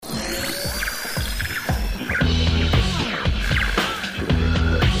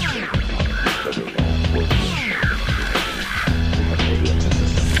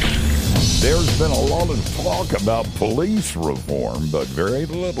to talk about police reform, but very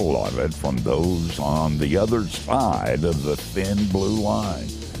little of it from those on the other side of the thin blue line.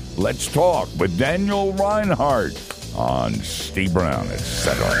 Let's talk with Daniel Reinhardt on Steve Brown,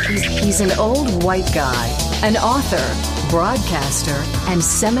 etc. He's an old white guy, an author, broadcaster, and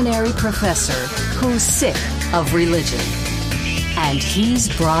seminary professor who's sick of religion. And he's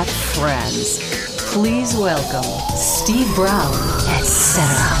brought friends. Please welcome Steve Brown, etc.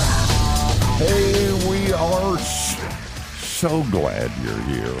 Hey, we are so glad you're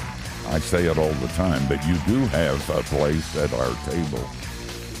here. I say it all the time, but you do have a place at our table.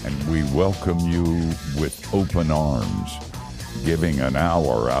 And we welcome you with open arms. Giving an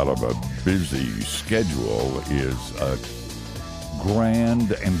hour out of a busy schedule is a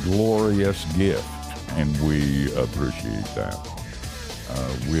grand and glorious gift, and we appreciate that.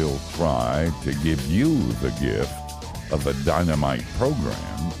 We'll try to give you the gift of a dynamite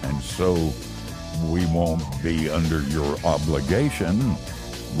program, and so we won't be under your obligation.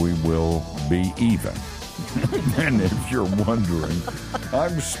 We will be even. And if you're wondering,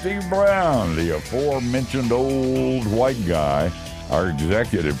 I'm Steve Brown, the aforementioned old white guy. Our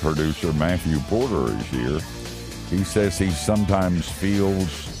executive producer, Matthew Porter, is here. He says he sometimes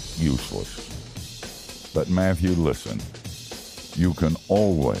feels useless. But Matthew, listen, you can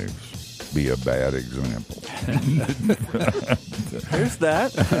always be a bad example. There's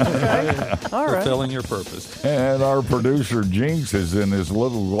that. Okay. All right. Fulfilling your purpose. And our producer, Jinx, is in his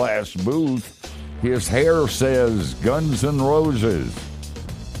little glass booth. His hair says Guns N' Roses,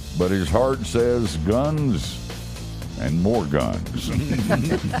 but his heart says guns and more guns.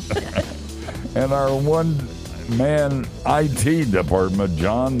 And our one-man IT department,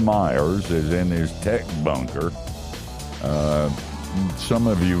 John Myers, is in his tech bunker. Some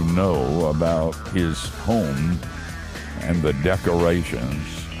of you know about his home and the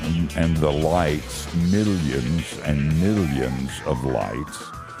decorations and the lights, millions and millions of lights.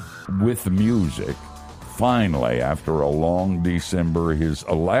 With music. Finally, after a long December, his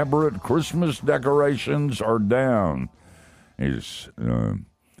elaborate Christmas decorations are down. His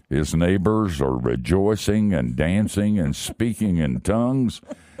neighbors are rejoicing and dancing and speaking in tongues,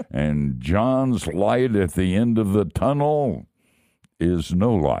 and John's light at the end of the tunnel is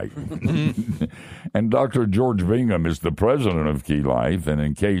no light. And Dr. George Bingham is the president of Key Life, and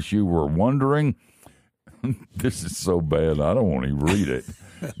in case you were wondering, this is so bad I don't want to read it.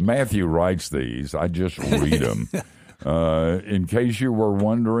 Matthew writes these. I just read them. In case you were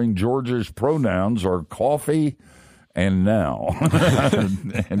wondering, George's pronouns are coffee and now.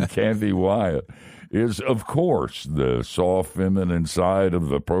 And Kathy Wyatt is, of course, the soft feminine side of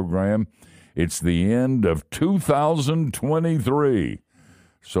the program. It's the end of 2023.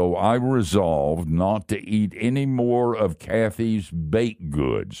 So I resolved not to eat any more of Kathy's baked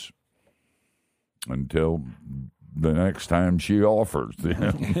goods until the next time she offers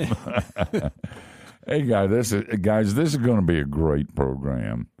them. Hey, guys, this is going to be a great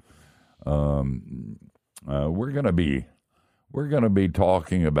program. We're going to be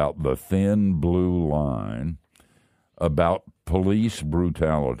talking about the thin blue line, about police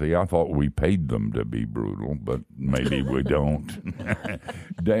brutality. I thought we paid them to be brutal, but maybe we don't.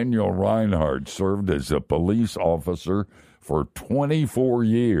 Daniel Reinhardt served as a police officer for 24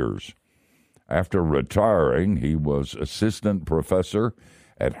 years. After retiring, he was assistant professor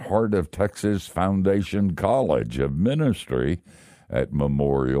at Heart of Texas Foundation College of Ministry at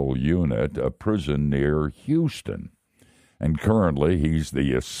Memorial Unit, a prison near Houston. And currently, he's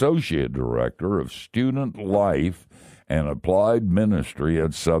the associate director of student life and applied ministry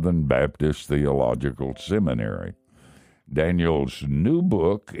at Southern Baptist Theological Seminary. Daniel's new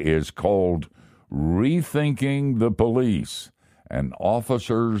book is called Rethinking the Police: An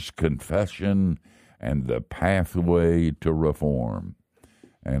Officer's Confession and the Pathway to Reform.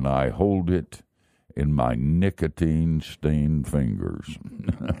 And I hold it in my nicotine-stained fingers.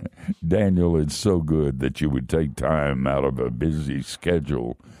 Daniel, it's so good that you would take time out of a busy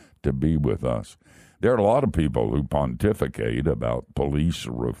schedule to be with us. There are a lot of people who pontificate about police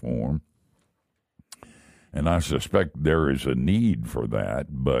reform, and I suspect there is a need for that,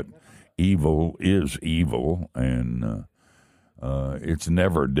 but evil is evil, and it's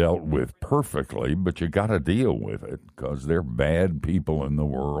never dealt with perfectly, but you got to deal with it because there are bad people in the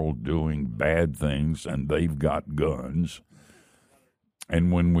world doing bad things, and they've got guns.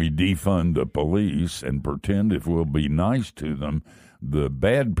 And when we defund the police and pretend if we'll be nice to them, the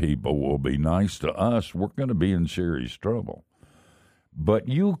bad people will be nice to us, we're going to be in serious trouble. But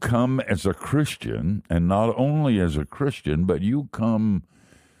you come as a Christian, and not only as a Christian, but you come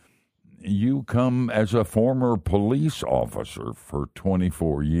as a former police officer for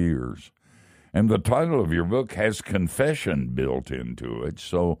 24 years. And the title of your book has confession built into it.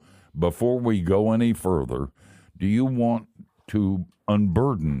 So before we go any further, do you want to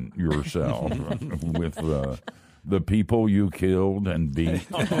unburden yourself with the people you killed and beat?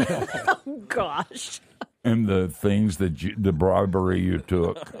 Oh, gosh. And the things the bribery you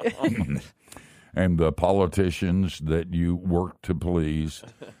took, and the politicians that you worked to please?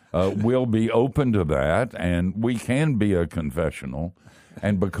 We'll be open to that, and we can be a confessional.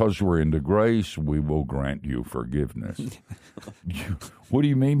 And because we're into grace, we will grant you forgiveness. What do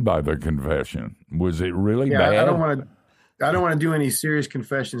you mean by the confession? Was it really bad? I don't want to do any serious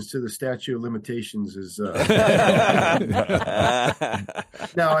confessions to the statute of limitations. No,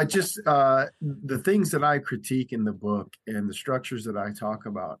 I just the things that I critique in the book and the structures that I talk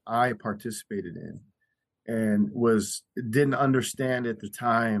about, I participated in and didn't understand at the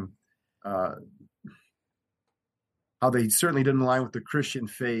time how they certainly didn't align with the Christian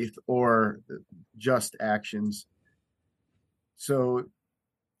faith or just actions. So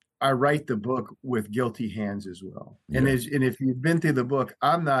I write the book with guilty hands as well. Yeah. And if you've been through the book,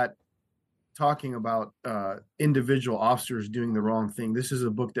 I'm not talking about individual officers doing the wrong thing. This is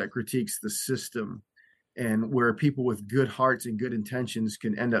a book that critiques the system, and where people with good hearts and good intentions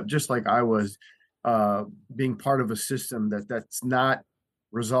can end up, just like I was, being part of a system that's not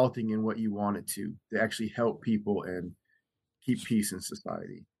resulting in what you want it to actually help people and keep peace in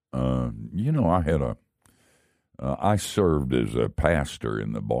society. I served as a pastor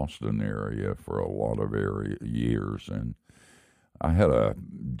in the Boston area for a lot of years, and I had a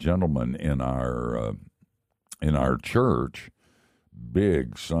gentleman in our church,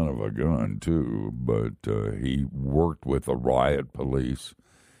 big son of a gun too, but he worked with the riot police.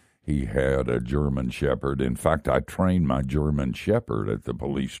 He had a German Shepherd. In fact, I trained my German Shepherd at the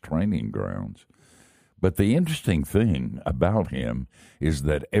police training grounds. But the interesting thing about him is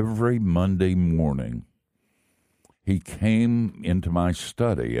that every Monday morning, he came into my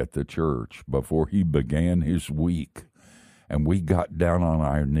study at the church before he began his week, and we got down on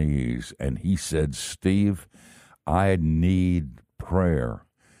our knees, and he said, "Steve, I need prayer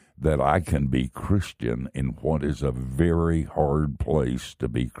that I can be Christian in what is a very hard place to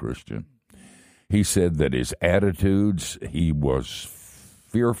be Christian." He said that his attitudes, he was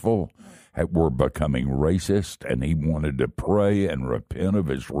fearful, were becoming racist, and he wanted to pray and repent of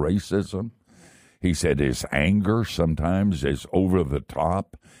his racism. He said his anger sometimes is over the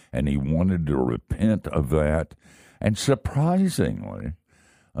top, and he wanted to repent of that. And surprisingly,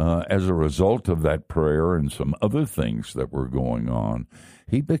 as a result of that prayer and some other things that were going on,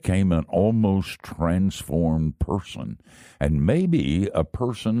 he became an almost transformed person, and maybe a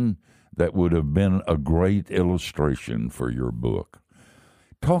person that would have been a great illustration for your book.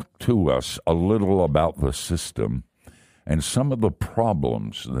 Talk to us a little about the system and some of the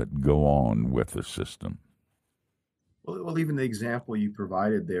problems that go on with the system. Well, even the example you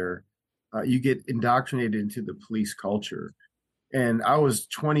provided there, you get indoctrinated into the police culture. And I was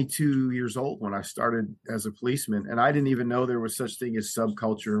 22 years old when I started as a policeman, and I didn't even know there was such thing as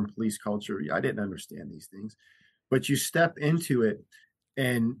subculture and police culture. I didn't understand these things. But you step into it,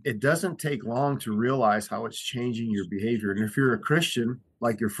 and it doesn't take long to realize how it's changing your behavior. And if you're a Christian,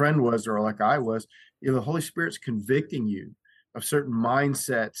 like your friend was or like I was, the Holy Spirit's convicting you of certain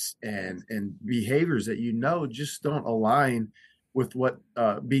mindsets and behaviors that just don't align with what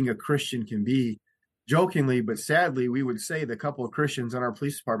being a Christian can be. Jokingly, but sadly, we would say the couple of Christians in our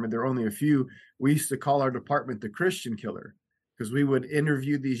police department, there are only a few, we used to call our department the Christian killer, because we would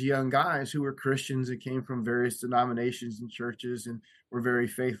interview these young guys who were Christians and came from various denominations and churches and were very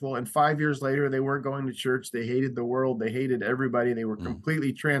faithful. And 5 years later, they weren't going to church. They hated the world. They hated everybody. They were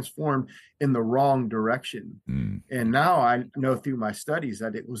completely transformed in the wrong direction. And now I know through my studies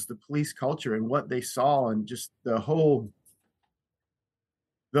that it was the police culture and what they saw, and just the whole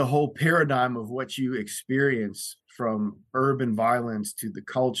paradigm of what you experience, from urban violence to the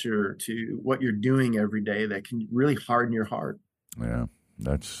culture to what you're doing every day, that can really harden your heart. Yeah,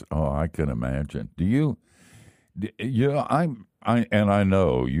 I can imagine. I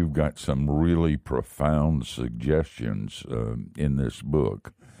know you've got some really profound suggestions in this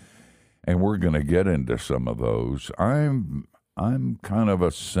book, and we're going to get into some of those. I'm kind of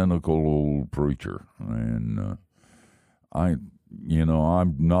a cynical old preacher, and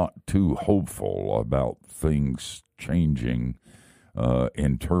I'm not too hopeful about things changing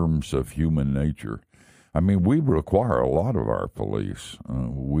in terms of human nature. I mean, we require a lot of our police.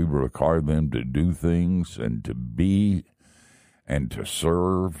 We require them to do things and to be and to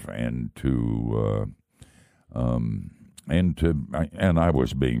serve and I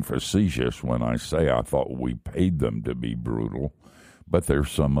was being facetious when I say I thought we paid them to be brutal, but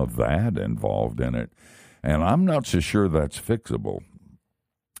there's some of that involved in it. And I'm not so sure that's fixable.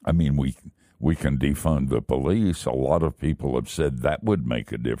 I mean, we can defund the police. A lot of people have said that would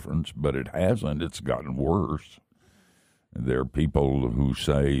make a difference, but it hasn't. It's gotten worse. There are people who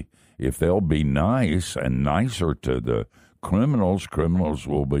say if they'll be nice and nicer to the criminals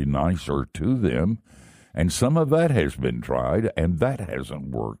will be nicer to them. And some of that has been tried, and that hasn't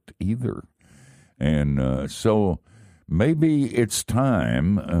worked either. And so maybe it's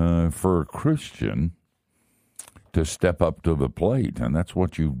time for a Christian to step up to the plate, and that's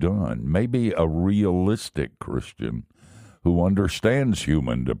what you've done. Maybe a realistic Christian who understands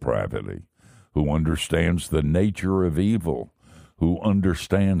human depravity, who understands the nature of evil, who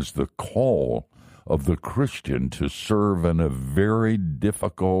understands the call of the Christian to serve in a very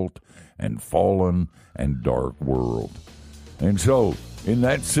difficult and fallen and dark world. And so, in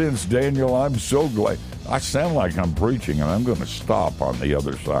that sense, Daniel, I'm so glad. I sound like I'm preaching, and I'm going to stop on the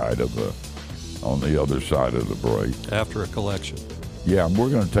other side of the break. After a collection. Yeah,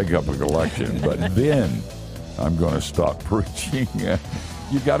 we're going to take up a collection, but then I'm going to stop preaching.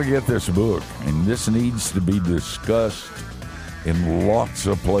 You got to get this book, and this needs to be discussed in lots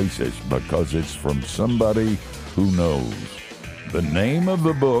of places because it's from somebody who knows. The name of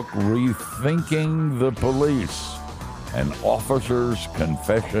the book, Rethinking the Police, an Officer's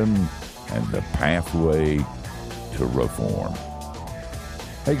Confession and the Pathway to Reform.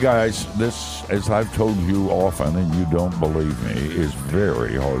 Hey guys, this, as I've told you often and you don't believe me, is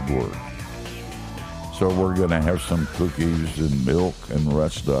very hard work. So we're going to have some cookies and milk and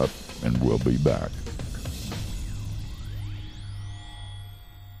rest up, and we'll be back.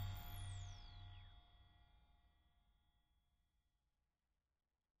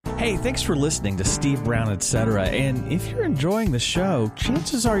 Hey, thanks for listening to Steve Brown, etc. And if you're enjoying the show,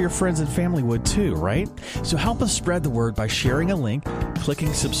 chances are your friends and family would too, right? So help us spread the word by sharing a link,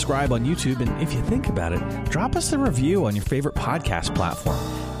 clicking subscribe on YouTube, and if you think about it, drop us a review on your favorite podcast platform.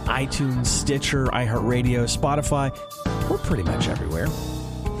 iTunes, Stitcher, iHeartRadio, Spotify. We're pretty much everywhere.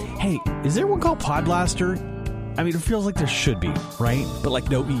 Hey, is there one called Podblaster? I mean, it feels like there should be, right? But like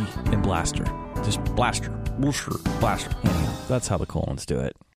no E in Blaster. Just Blaster. Blaster. Anyhow, that's how the colons do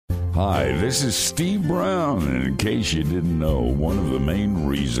it. Hi, this is Steve Brown, and in case you didn't know, one of the main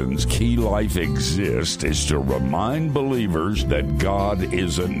reasons Key Life exists is to remind believers that God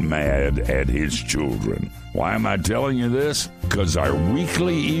isn't mad at His children. Why am I telling you this? Because our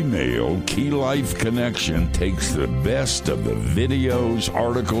weekly email, Key Life Connection, takes the best of the videos,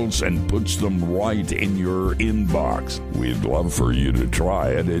 articles, and puts them right in your inbox. We'd love for you to try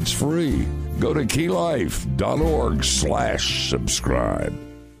it. It's free. Go to keylife.org/subscribe.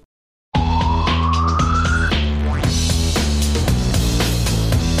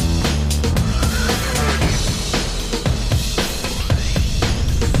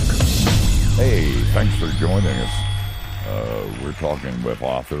 Hey, thanks for joining us. We're talking with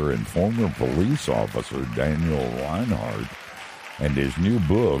author and former police officer Daniel Reinhardt, and his new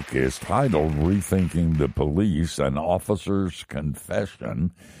book is titled Rethinking the Police, an Officer's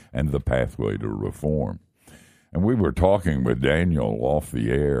Confession and the Pathway to Reform. And we were talking with Daniel off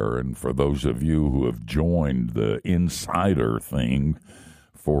the air, and for those of you who have joined the insider thing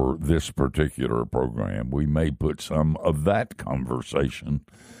for this particular program, we may put some of that conversation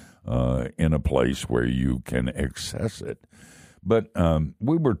in a place where you can access it. But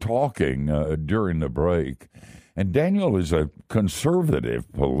we were talking during the break, and Daniel is a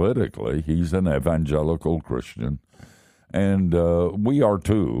conservative politically. He's an evangelical Christian, and we are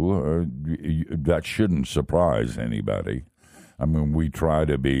too. That shouldn't surprise anybody. I mean, we try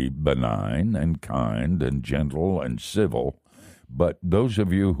to be benign and kind and gentle and civil. But those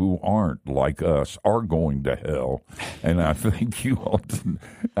of you who aren't like us are going to hell. And I think you ought to.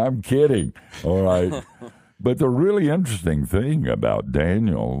 I'm kidding. All right. But the really interesting thing about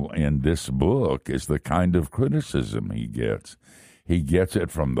Daniel in this book is the kind of criticism he gets. He gets it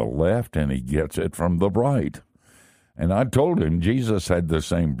from the left and he gets it from the right. And I told him Jesus had the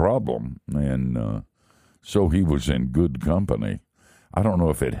same problem. And so he was in good company. I don't know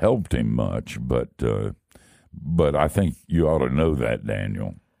if it helped him much, but I think you ought to know that,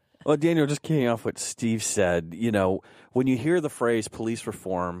 Daniel. Well, Daniel, just keying off what Steve said, you know, when you hear the phrase police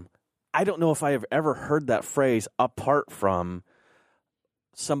reform, I don't know if I have ever heard that phrase apart from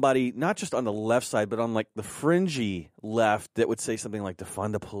somebody, not just on the left side, but on like the fringy left that would say something like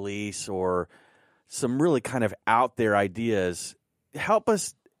defund the police or some really kind of out there ideas. Help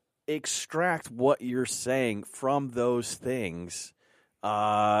us extract what you're saying from those things.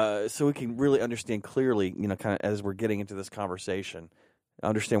 So we can really understand clearly, you know, kind of as we're getting into this conversation,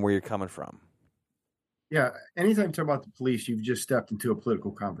 understand where you're coming from. Yeah. Anytime you talk about the police, you've just stepped into a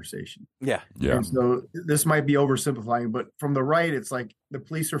political conversation. Yeah. Yeah. And so this might be oversimplifying, but from the right, it's like the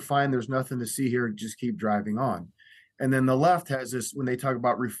police are fine. There's nothing to see here. Just keep driving on. And then the left has this, when they talk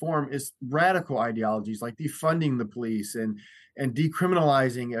about reform, is radical ideologies like defunding the police and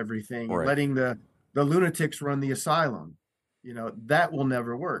decriminalizing everything, Right. and letting the lunatics run the asylum. That will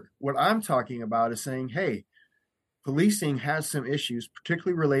never work. What I'm talking about is saying, hey, policing has some issues,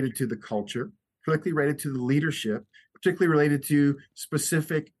 particularly related to the culture, particularly related to the leadership, particularly related to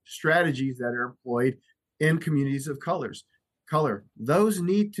specific strategies that are employed in communities of color. Those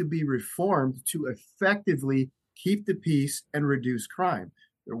need to be reformed to effectively keep the peace and reduce crime.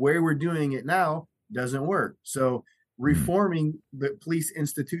 The way we're doing it now doesn't work. So reforming the police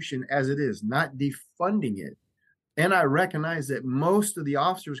institution as it is, not defunding it. And I recognize that most of the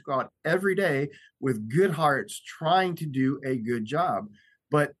officers go out every day with good hearts trying to do a good job.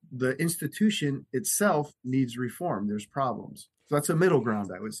 But the institution itself needs reform. There's problems. So that's a middle ground,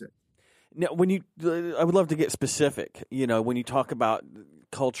 I would say. Now, I would love to get specific, when you talk about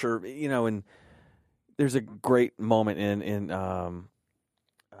culture, and there's a great moment in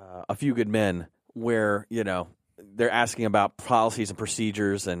A Few Good Men where, they're asking about policies and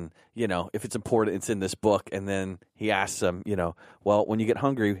procedures and, if it's important, it's in this book. And then he asks them, well, when you get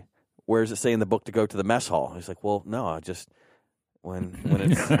hungry, where does it say in the book to go to the mess hall? He's like, well, no, I just, when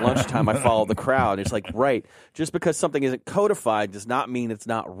it's lunchtime, I follow the crowd. It's like, right. Just because something isn't codified does not mean it's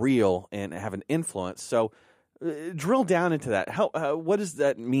not real and have an influence. So drill down into that. What does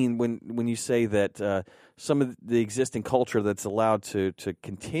that mean when you say that some of the existing culture that's allowed to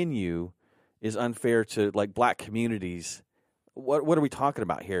continue is unfair to like black communities? What are we talking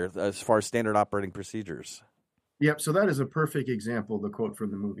about here as far as standard operating procedures? Yep. So that is a perfect example of the quote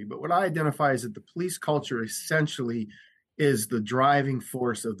from the movie. But what I identify is that the police culture essentially is the driving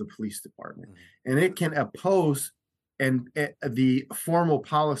force of the police department, and it can oppose the formal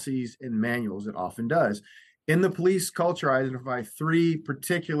policies and manuals. It often does. In the police culture, I identify three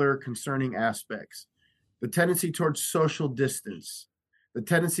particular concerning aspects: the tendency towards social distance, the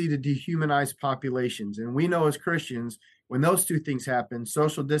tendency to dehumanize populations. And we know as Christians, when those two things happen,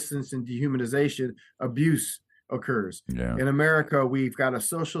 social distance and dehumanization, abuse occurs. Yeah. In America, we've got a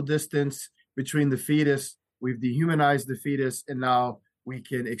social distance between the fetus, we've dehumanized the fetus, and now we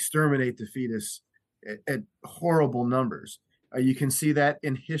can exterminate the fetus at horrible numbers. You can see that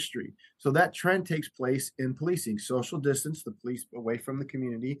in history. So that trend takes place in policing. Social distance, the police away from the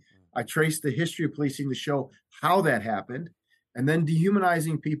community. I trace the history of policing to show how that happened. And then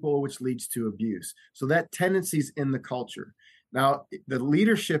dehumanizing people, which leads to abuse. So that tendency is in the culture. Now, the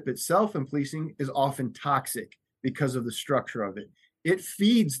leadership itself in policing is often toxic because of the structure of it. It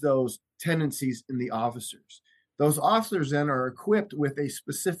feeds those tendencies in the officers. Those officers then are equipped with a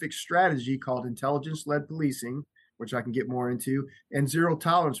specific strategy called intelligence-led policing, which I can get more into, and zero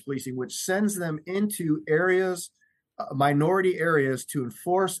tolerance policing, which sends them into areas, minority areas, to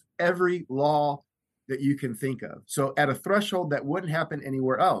enforce every law that you can think of. So at a threshold that wouldn't happen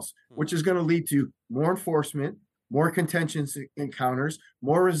anywhere else, which is going to lead to more enforcement, more contentious encounters,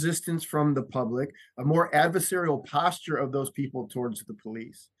 more resistance from the public, a more adversarial posture of those people towards the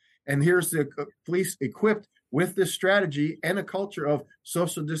police. And here's the police equipped with this strategy and a culture of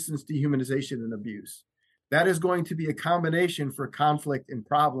social distance, dehumanization, and abuse. That is going to be a combination for conflict and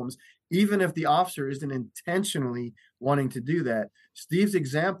problems, even if the officer isn't intentionally wanting to do that. Steve's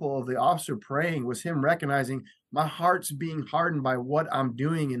example of the officer praying was him recognizing my heart's being hardened by what I'm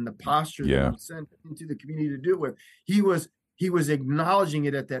doing in the posture that I'm sent into the community to do it with. He was acknowledging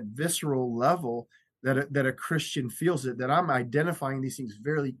it at that visceral level that a Christian feels it, that I'm identifying these things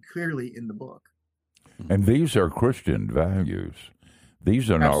very clearly in the book. And these are Christian values. These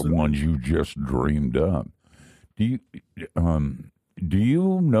are not Absolutely. ones you just dreamed up. Do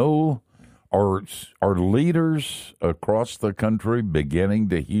you know, are leaders across the country beginning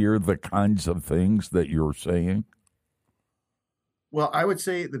to hear the kinds of things that you're saying? Well, I would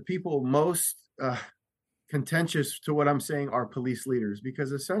say the people most contentious to what I'm saying are police leaders,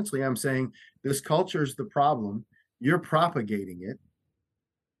 because essentially I'm saying this culture is the problem. You're propagating it.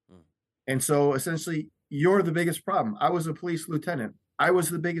 And so essentially you're the biggest problem. I was a police lieutenant. I was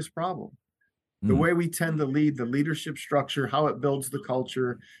the biggest problem. The way we tend to lead, the leadership structure, how it builds the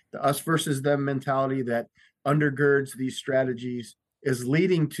culture, the us versus them mentality that undergirds these strategies is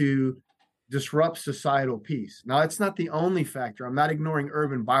leading to disrupt societal peace. Now, it's not the only factor. I'm not ignoring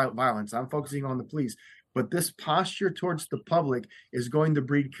urban violence. I'm focusing on the police. But this posture towards the public is going to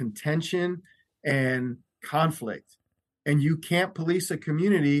breed contention and conflict. And you can't police a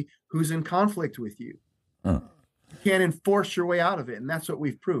community who's in conflict with you. You can't enforce your way out of it. And that's what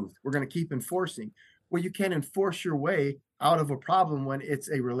we've proved. We're going to keep enforcing. Well, you can't enforce your way out of a problem when it's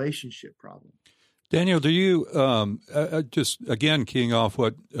a relationship problem. Daniel, do you just again keying off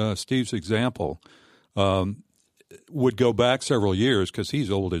what Steve's example would go back several years because he's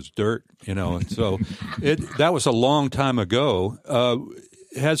old as dirt, and so that was a long time ago.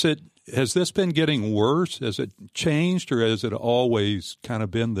 Has this been getting worse? Has it changed, or has it always kind of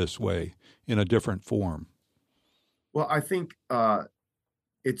been this way in a different form? Well, I think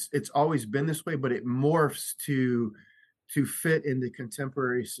it's always been this way, but it morphs to fit into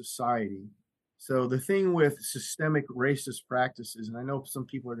contemporary society. So the thing with systemic racist practices, and I know some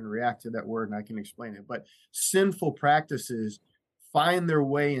people are going to react to that word, and I can explain it, but sinful practices find their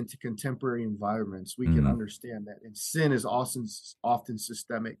way into contemporary environments. We can understand that. And sin is often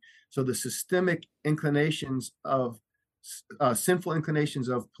systemic. So the systemic inclinations of sinful inclinations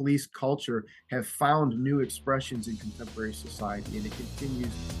of police culture have found new expressions in contemporary society, and it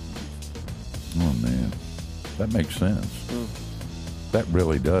continues. Oh, man. That makes sense. That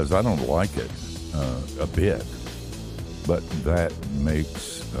really does. I don't like it a bit, but that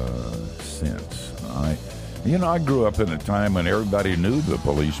makes sense. I grew up in a time when everybody knew the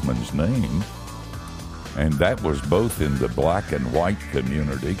policeman's name, and that was both in the black and white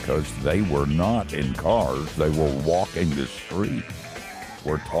community because they were not in cars. They were walking the street.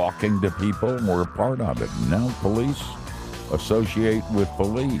 We're talking to people, and we're a part of it. Now police associate with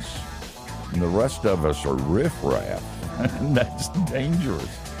police, and the rest of us are riffraff, and that's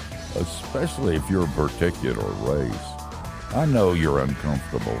dangerous, especially if you're a particular race. I know you're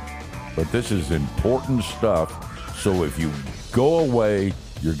uncomfortable, but this is important stuff, so if you go away,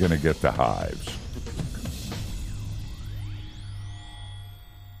 you're going to get the hives.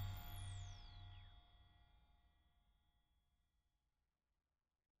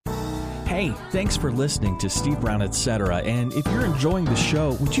 Hey, thanks for listening to Steve Brown, etc. And if you're enjoying the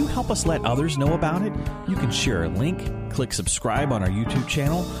show, would you help us let others know about it? You can share a link, click subscribe on our YouTube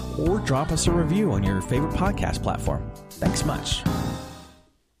channel, or drop us a review on your favorite podcast platform. Thanks much.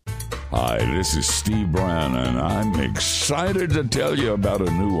 Hi, this is Steve Brown, and I'm excited to tell you about a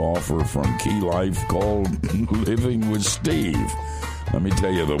new offer from Key Life called Living with Steve. Let me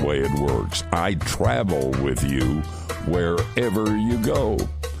tell you the way it works. I travel with you wherever you go.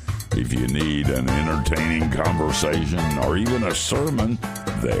 If you need an entertaining conversation or even a sermon,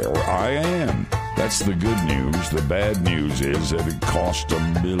 there I am. That's the good news. The bad news is that it cost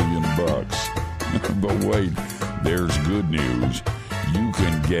 $1 million. But wait, there's good news. You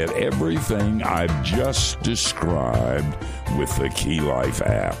can get everything I've just described with the Key Life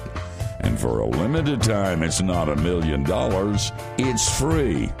app. And for a limited time, it's not $1 million. It's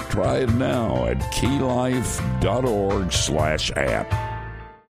free. Try it now at keylife.org/app.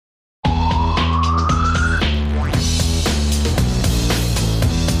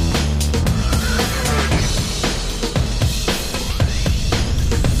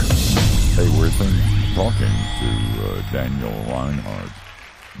 Talking to Daniel Reinhardt,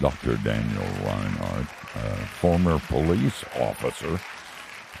 Dr. Daniel Reinhardt, former police officer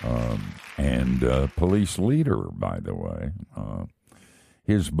and police leader, by the way.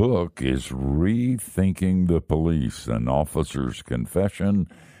 His book is Rethinking the Police, an Officer's Confession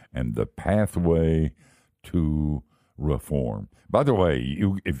and the Pathway to Reform. By the way,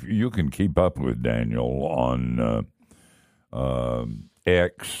 if you can keep up with Daniel on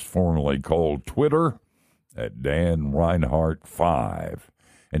X, formerly called Twitter, at Dan Reinhardt 5.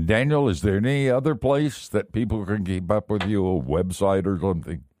 And Daniel, is there any other place that people can keep up with you, a website or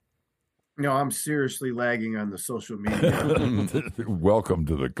something? No, I'm seriously lagging on the social media. Welcome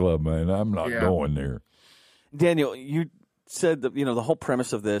to the club, man. I'm not going there. Daniel, you said that the whole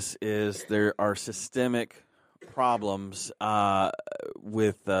premise of this is there are systemic problems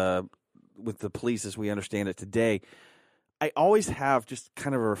with the police as we understand it today. I always have just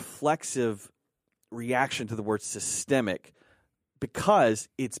kind of a reflexive reaction to the word systemic because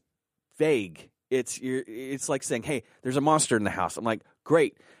it's vague. It's like saying, hey, there's a monster in the house. I'm like,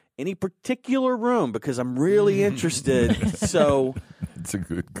 great. Any particular room because I'm really interested. So it's a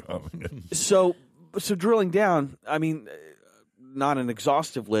good comment. So drilling down, I mean, not an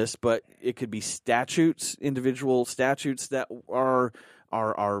exhaustive list, but it could be statutes, individual statutes that are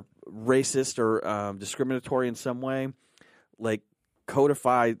racist or discriminatory in some way, like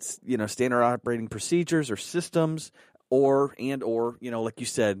codified, standard operating procedures or systems, or like you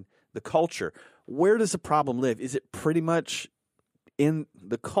said, the culture. Where does the problem live? Is it pretty much in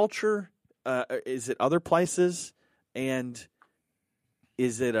the culture? Is it other places? And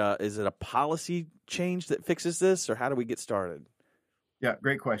is it a policy change that fixes this, or how do we get started? Yeah,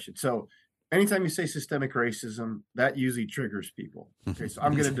 great question. So anytime you say systemic racism, that usually triggers people. Okay, so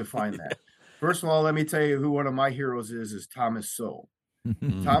I'm going to define that. First of all, let me tell you who one of my heroes is Thomas Sowell.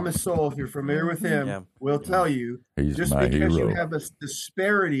 Thomas Sowell, if you're familiar with him, will tell you He's just my because hero. you have a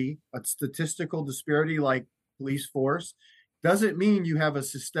disparity, a statistical disparity like police force, doesn't mean you have a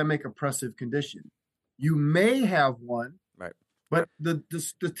systemic oppressive condition. You may have one, Right. but the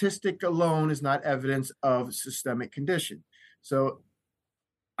statistic alone is not evidence of systemic condition. So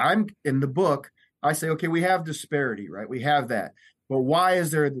I'm in the book, I say, okay, we have disparity, right? We have that. But why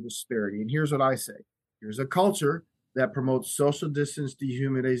is there the disparity? And here's what I say. Here's a culture that promotes social distance,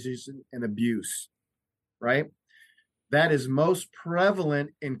 dehumanization, and abuse, right? That is most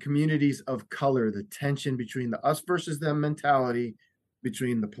prevalent in communities of color, the tension between the us versus them mentality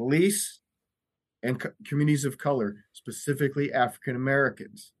between the police and communities of color, specifically African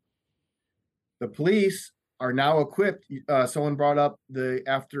Americans. The police are now equipped. Someone brought up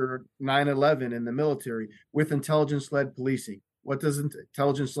after 9/11 in the military with intelligence-led policing. What does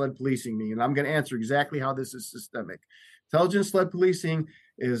intelligence-led policing mean? And I'm going to answer exactly how this is systemic. Intelligence-led policing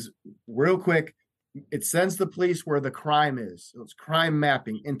is real quick. It sends the police where the crime is. So it's crime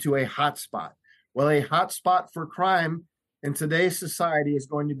mapping into a hotspot. Well, a hotspot for crime in today's society is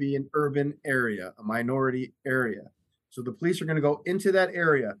going to be an urban area, a minority area. So the police are going to go into that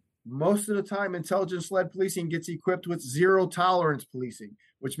area. Most of the time, intelligence-led policing gets equipped with zero tolerance policing,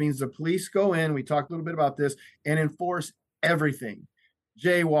 which means the police go in, we talked a little bit about this, and enforce everything.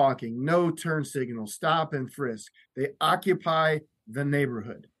 Jaywalking, no turn signal, stop and frisk. They occupy the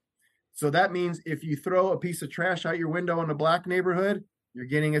neighborhood. So that means if you throw a piece of trash out your window in a black neighborhood, you're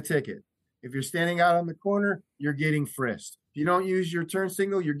getting a ticket. If you're standing out on the corner, you're getting frisked. If you don't use your turn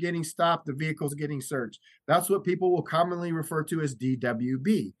signal, you're getting stopped. The vehicle's getting searched. That's what people will commonly refer to as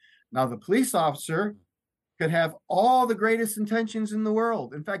DWB. Now, the police officer could have all the greatest intentions in the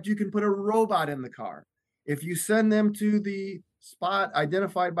world. In fact, you can put a robot in the car. If you send them to the spot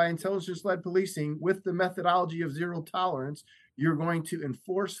identified by intelligence-led policing with the methodology of zero tolerance, you're going to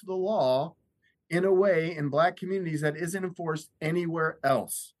enforce the law in a way in Black communities that isn't enforced anywhere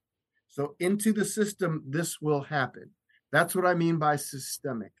else. So into the system, this will happen. That's what I mean by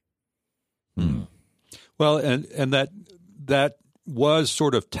systemic. Well, and that was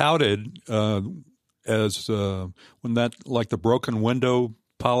sort of touted as when that, like the broken window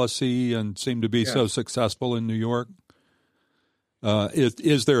policy, and seemed to be so successful in New York.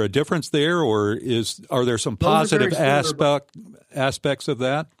 Is there a difference there, or are there some positive aspects of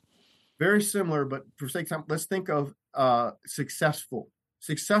that? Very similar, but for sake of time, let's think of successful.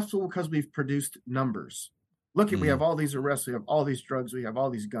 Successful because we've produced numbers. Look, we have all these arrests, we have all these drugs, we have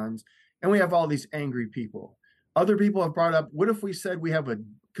all these guns, and we have all these angry people. Other people have brought up, what if we said we have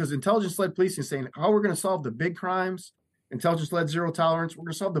because intelligence-led policing is saying how we're going to solve the big crimes, intelligence-led zero tolerance, we're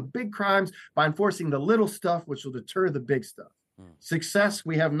going to solve the big crimes by enforcing the little stuff, which will deter the big stuff. Success,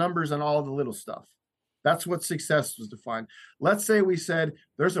 we have numbers on all the little stuff. That's what success was defined. Let's say we said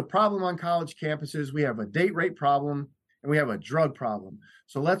there's a problem on college campuses, we have a date rape problem, and we have a drug problem.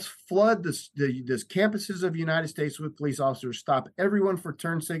 So let's flood this campuses of the United States with police officers, stop everyone for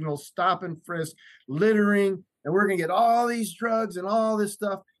turn signals, stop and frisk, littering, and we're going to get all these drugs and all this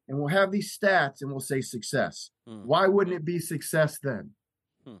stuff, and we'll have these stats, and we'll say success. Why wouldn't it be success then?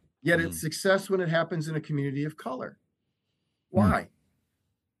 Yet it's success when it happens in a community of color. Why?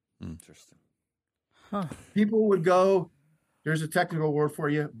 Interesting. People would go, there's a technical word for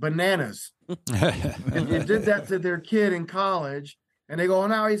you, bananas. If you did that to their kid in college, and they go, oh,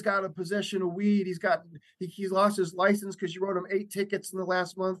 now he's got a possession of weed. He's lost his license because you wrote him 8 tickets in the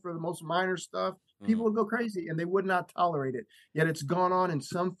last month for the most minor stuff. People would go crazy, and they would not tolerate it. Yet it's gone on in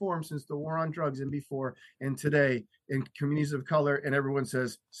some form since the war on drugs and before, and today in communities of color, and everyone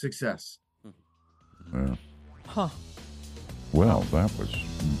says success. Yeah. Well, that was,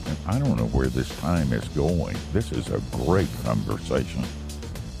 I don't know where this time is going. This is a great conversation.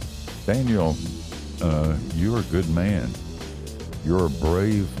 Daniel, you're a good man. You're a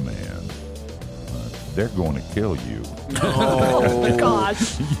brave man. They're going to kill you. Oh,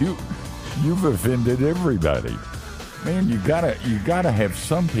 gosh. You've offended everybody. Man, you gotta have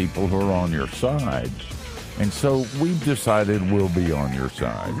some people who are on your side. And so we've decided we'll be on your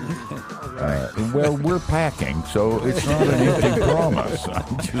side. Well, we're packing, so it's not an empty promise. I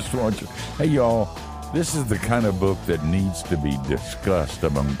just want you. Hey, y'all, this is the kind of book that needs to be discussed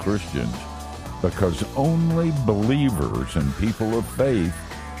among Christians, because only believers and people of faith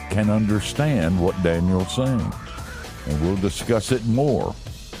can understand what Daniel's saying. And we'll discuss it more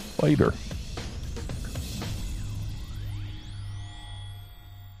later.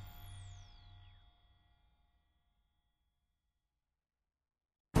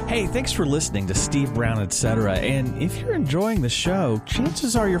 Hey, thanks for listening to Steve Brown, etc. And if you're enjoying the show,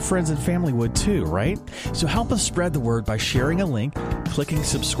 chances are your friends and family would too, right? So help us spread the word by sharing a link, clicking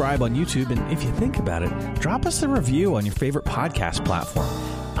subscribe on YouTube, and if you think about it, drop us a review on your favorite podcast platform.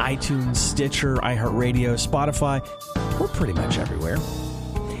 iTunes, Stitcher, iHeartRadio, Spotify. We're pretty much everywhere.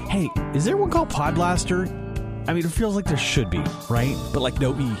 Hey, is there one called Podblaster? I mean, it feels like there should be, right? But like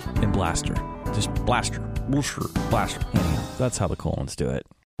no E in Blaster. Just Blaster. Blaster. Anyhow, that's how the colons do it.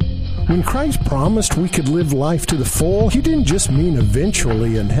 When Christ promised we could live life to the full, he didn't just mean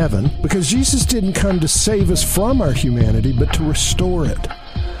eventually in heaven, because Jesus didn't come to save us from our humanity, but to restore it.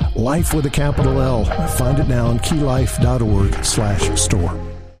 Life with a capital L. Find it now on keylife.org/store.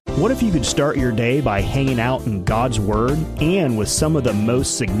 What if you could start your day by hanging out in God's Word and with some of the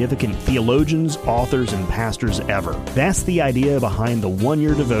most significant theologians, authors, and pastors ever? That's the idea behind the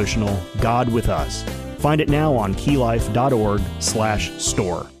one-year devotional, God with Us. Find it now on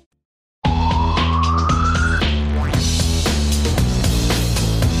keylife.org/store.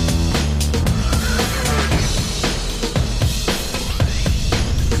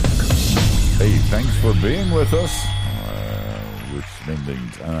 Hey, thanks for being with us. We're spending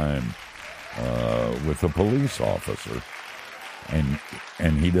time with a police officer, and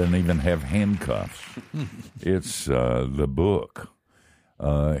he doesn't even have handcuffs. It's the book.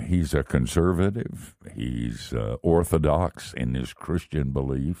 He's a conservative. He's orthodox in his Christian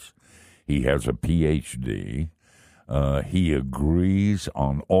beliefs. He has a PhD. He agrees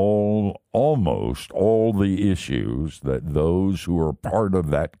on almost all the issues that those who are part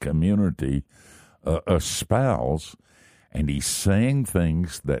of that community espouse, and he's saying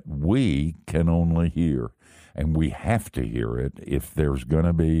things that we can only hear, and we have to hear it if there's going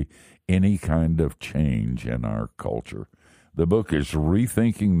to be any kind of change in our culture. The book is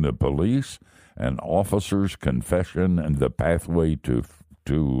Rethinking the Police, an Officer's Confession and the Pathway to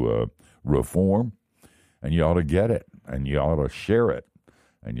Reform. And you ought to get it, and you ought to share it,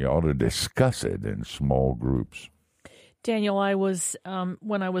 and you ought to discuss it in small groups. Daniel, I was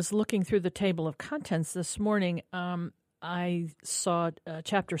when I was looking through the table of contents this morning, I saw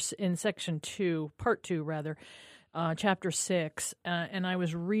chapter in section 2, part 2 rather, chapter 6, and I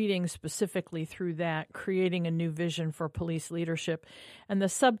was reading specifically through that, creating a new vision for police leadership, and the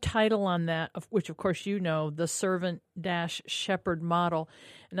subtitle on that, which of course you know, the servant-shepherd model.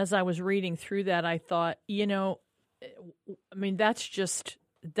 And as I was reading through that, I thought, I mean, that's just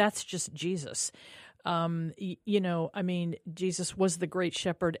Jesus. Jesus was the great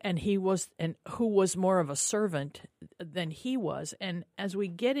shepherd, and who was more of a servant than he was. And as we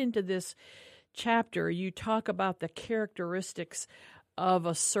get into this chapter, you talk about the characteristics of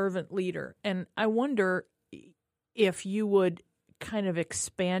a servant leader. And I wonder if you would kind of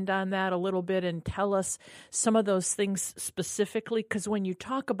expand on that a little bit and tell us some of those things specifically, because when you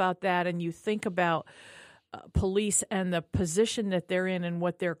talk about that and you think about police and the position that they're in and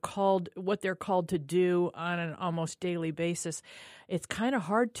what they're called to do on an almost daily basis, it's kind of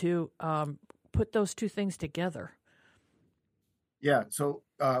hard to put those two things together. Yeah. So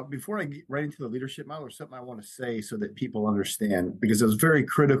before I get right into the leadership model, there's something I want to say so that people understand, because I was very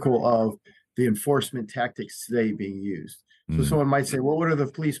critical of the enforcement tactics today being used. So someone might say, well, what are the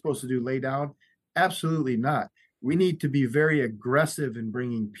police supposed to do? Lay down? Absolutely not. We need to be very aggressive in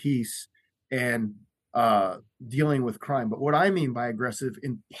bringing peace and dealing with crime. But what I mean by aggressive,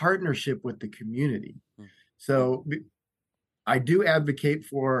 in partnership with the community. So I do advocate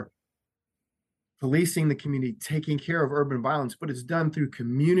for policing the community, taking care of urban violence, but it's done through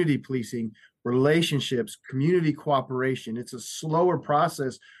community policing, relationships, community cooperation. It's a slower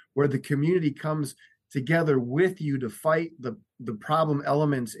process where the community comes together with you to fight the problem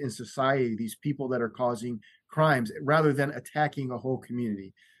elements in society, these people that are causing crimes, rather than attacking a whole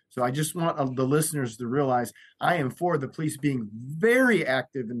community. So I just want the listeners to realize I am for the police being very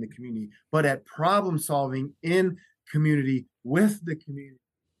active in the community, but at problem solving in community with the community,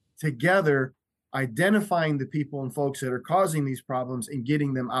 together identifying the people and folks that are causing these problems and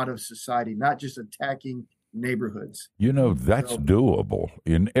getting them out of society, not just attacking neighborhoods. That's doable.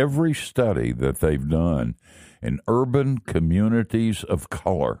 In every study that they've done in urban communities of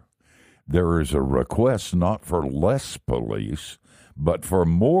color, there is a request not for less police, but for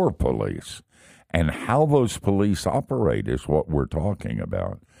more police. And how those police operate is what we're talking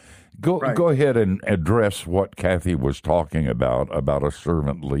about. Go ahead and address what Kathy was talking about a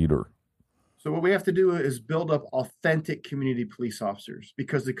servant leader. So what we have to do is build up authentic community police officers,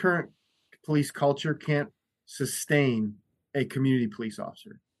 because the current police culture can't sustain a community police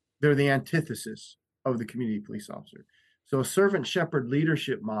officer. They're the antithesis of the community police officer. So a servant shepherd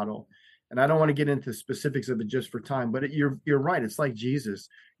leadership model And I don't want to get into specifics of it just for time, but you're right. It's like Jesus.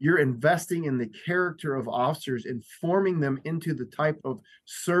 You're investing in the character of officers and forming them into the type of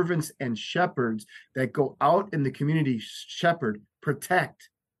servants and shepherds that go out in the community, shepherd, protect,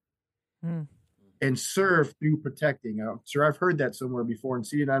 and serve through protecting. I'm sure I've heard that somewhere before and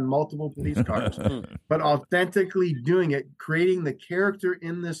seen it on multiple police cars, but authentically doing it, creating the character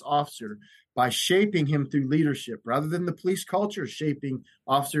in this officer by shaping him through leadership rather than the police culture shaping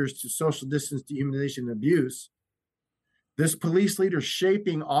officers to social distance, dehumanization, and abuse. This police leader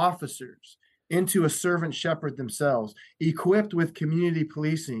shaping officers into a servant shepherd themselves, equipped with community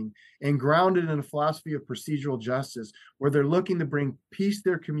policing and grounded in a philosophy of procedural justice, where they're looking to bring peace to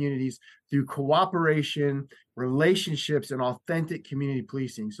their communities through cooperation, relationships, and authentic community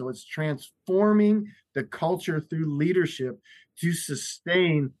policing. So it's transforming the culture through leadership to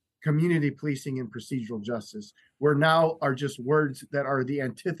sustain community policing and procedural justice, where now are just words that are the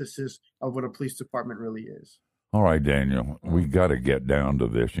antithesis of what a police department really is. All right, Daniel, we got to get down to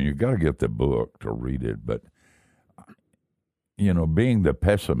this, and you got to get the book to read it. But, being the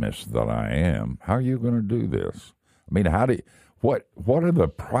pessimist that I am, how are you going to do this? I mean, what are the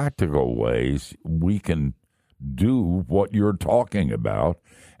practical ways we can do what you're talking about?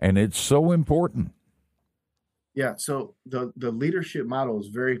 And it's so important. Yeah, so the leadership model is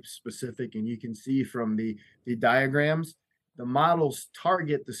very specific, and you can see from the diagrams, the models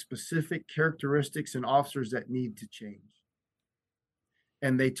target the specific characteristics in officers that need to change.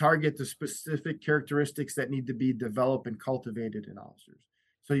 And they target the specific characteristics that need to be developed and cultivated in officers.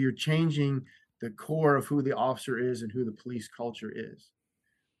 So you're changing the core of who the officer is and who the police culture is.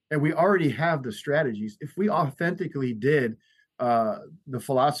 And we already have the strategies. If we authentically did the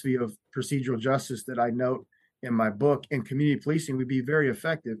philosophy of procedural justice that I note in my book, and community policing, would be very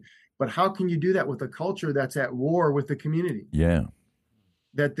effective. But how can you do that with a culture that's at war with the community? Yeah.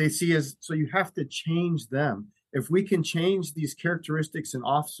 That they see as, so you have to change them. If we can change these characteristics in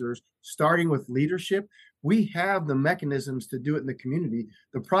officers, starting with leadership, we have the mechanisms to do it in the community.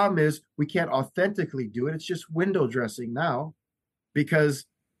 The problem is we can't authentically do it. It's just window dressing now, because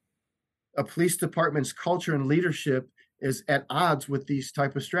a police department's culture and leadership is at odds with these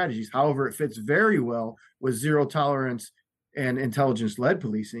type of strategies. However, it fits very well with zero tolerance and intelligence-led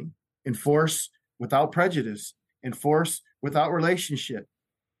policing. Enforce without prejudice. Enforce without relationship.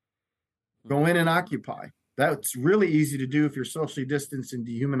 Go in and occupy. That's really easy to do if you're socially distanced and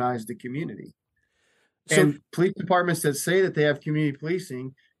dehumanize the community. And police departments that say that they have community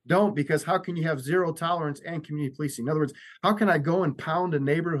policing don't, because how can you have zero tolerance and community policing? In other words, how can I go and pound a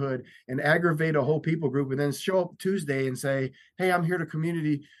neighborhood and aggravate a whole people group and then show up Tuesday and say, hey, I'm here to do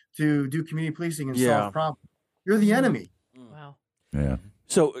community policing and solve problems? You're the enemy. Wow. Yeah.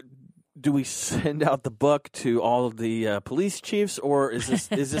 So do we send out the book to all of the police chiefs, or is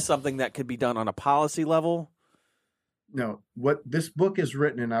this something that could be done on a policy level? No, what this book is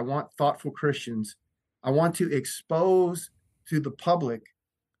written, and I want thoughtful Christians, I want to expose to the public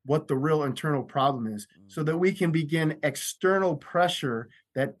what the real internal problem is, so that we can begin external pressure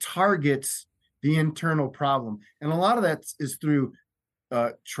that targets the internal problem. And a lot of that is through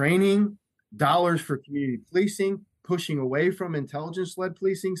training, dollars for community policing, pushing away from intelligence-led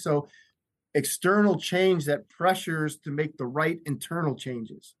policing. So external change that pressures to make the right internal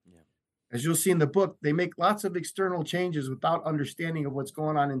changes. Yeah. As you'll see in the book, they make lots of external changes without understanding of what's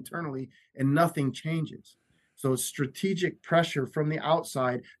going on internally, and nothing changes. So it's strategic pressure from the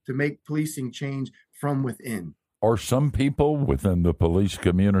outside to make policing change from within. Are some people within the police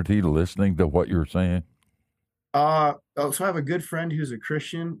community listening to what you're saying? So I have a good friend who's a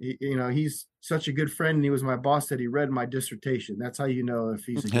Christian. He's such a good friend, and he was my boss that he read my dissertation. That's how you know if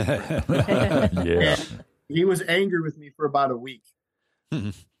he's a good friend. Yeah. And he was angry with me for about a week.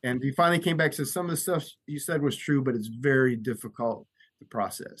 And he finally came back and said, some of the stuff you said was true, but it's very difficult to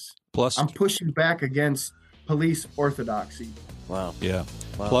process. Plus, I'm pushing back against police orthodoxy. Wow. Yeah.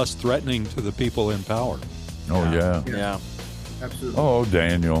 Wow. Plus threatening to the people in power. Oh, yeah. Yeah. Absolutely. Oh,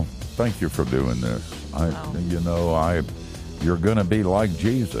 Daniel, thank you for doing this. You're going to be like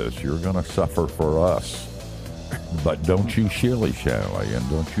Jesus. You're going to suffer for us. But don't you shilly-shally, and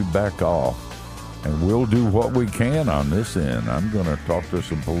don't you back off. And we'll do what we can on this end. I'm going to talk to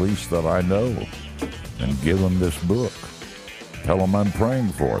some police that I know and give them this book. Tell them I'm praying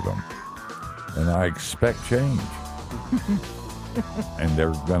for them. And I expect change. And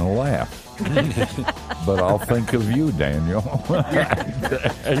they're going to laugh. But I'll think of you, Daniel.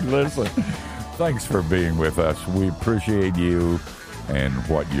 Hey, listen, thanks for being with us. We appreciate you and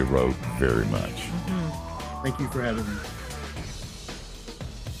what you wrote very much. Thank you for having me.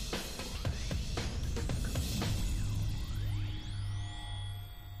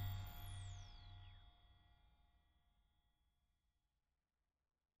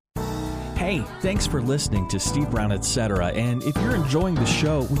 Hey, thanks for listening to Steve Brown, etc. And if you're enjoying the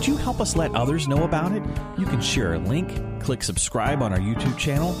show, would you help us let others know about it? You can share a link, click subscribe on our YouTube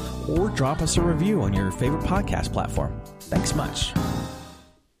channel, or drop us a review on your favorite podcast platform. Thanks much.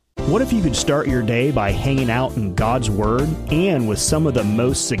 What if you could start your day by hanging out in God's Word and with some of the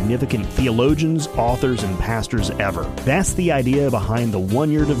most significant theologians, authors, and pastors ever? That's the idea behind the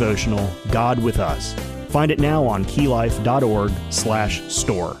one-year devotional, God with Us. Find it now on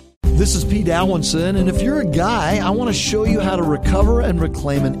keylife.org/store. This is Pete Alwinson, and if you're a guy, I want to show you how to recover and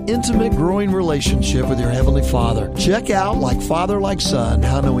reclaim an intimate, growing relationship with your Heavenly Father. Check out Like Father, Like Son,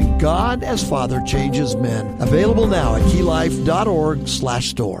 How Knowing God as Father Changes Men. Available now at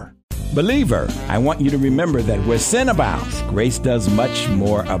keylife.org/store. Believer, I want you to remember that where sin abounds, grace does much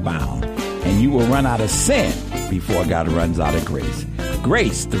more abound. And you will run out of sin before God runs out of grace.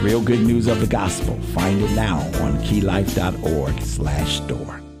 Grace, the real good news of the gospel. Find it now on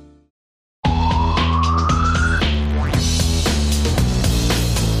keylife.org/store.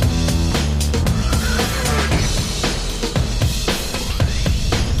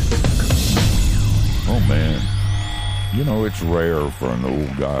 Man, you know, it's rare for an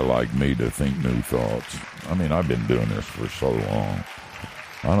old guy like me to think new thoughts. I mean, I've been doing this for so long.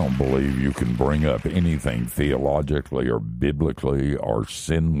 I don't believe you can bring up anything theologically or biblically or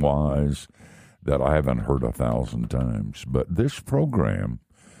sin-wise that I haven't heard 1,000 times. But this program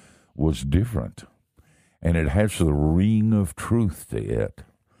was different, and it has the ring of truth to it.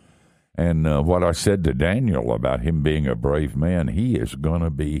 And what I said to Daniel about him being a brave man, he is going to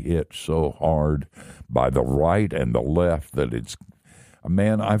be hit so hard by the right and the left that it's,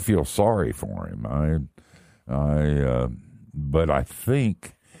 man, I feel sorry for him. But I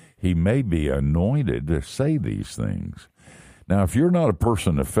think he may be anointed to say these things. Now, if you're not a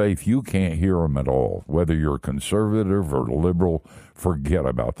person of faith, you can't hear him at all. Whether you're conservative or liberal, forget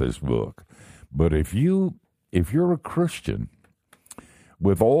about this book. But if you're a Christian,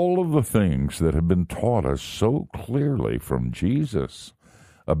 with all of the things that have been taught us so clearly from Jesus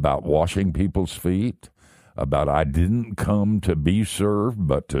about washing people's feet, about I didn't come to be served,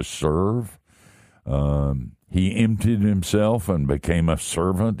 but to serve. He emptied himself and became a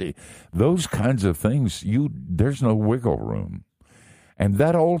servant. Those kinds of things, there's no wiggle room. And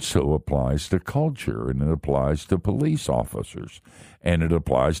that also applies to culture, and it applies to police officers, and it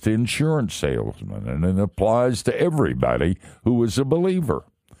applies to insurance salesmen, and it applies to everybody who is a believer.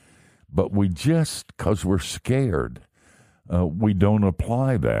 But we just, because we're scared, we don't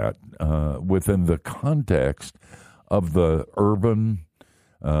apply that within the context of the urban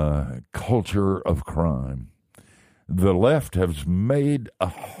culture of crime. The left has made a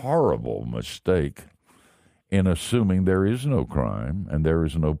horrible mistake in assuming there is no crime and there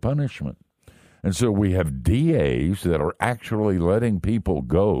is no punishment. And so we have DAs that are actually letting people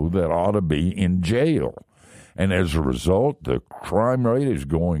go that ought to be in jail. And as a result, the crime rate is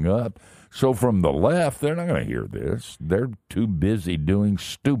going up. So from the left, they're not going to hear this. They're too busy doing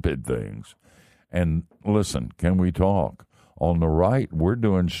stupid things. And listen, can we talk? On the right, we're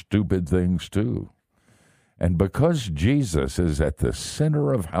doing stupid things too. And because Jesus is at the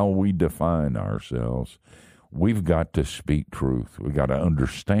center of how we define ourselves, we've got to speak truth. We've got to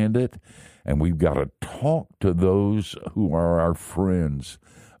understand it, and we've got to talk to those who are our friends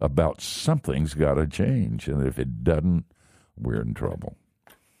about something's got to change. And if it doesn't, we're in trouble.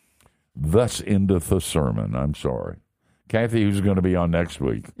 Thus endeth the sermon. I'm sorry. Kathy, who's going to be on next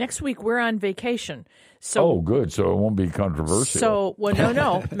week? Next week, we're on vacation. So, good. So it won't be controversial.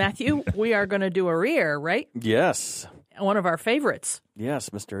 No. Matthew, we are going to do a re-air, right? Yes. One of our favorites. Yes,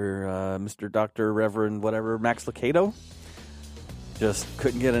 Mr. Dr. Reverend whatever, Max Lucado. Just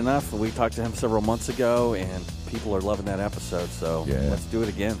couldn't get enough. We talked to him several months ago, and people are loving that episode, so let's do it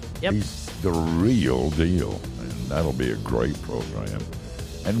again. Yep. He's the real deal, and that'll be a great program.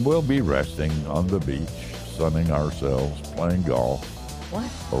 And we'll be resting on the beach, sunning ourselves, playing golf,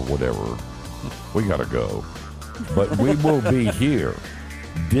 or whatever. We got to go. But we will be here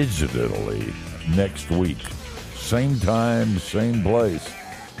digitally next week. Same time, same place.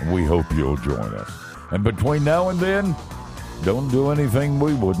 We hope you'll join us. And between now and then, don't do anything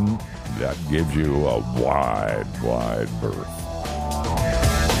we wouldn't. That gives you a wide, wide berth.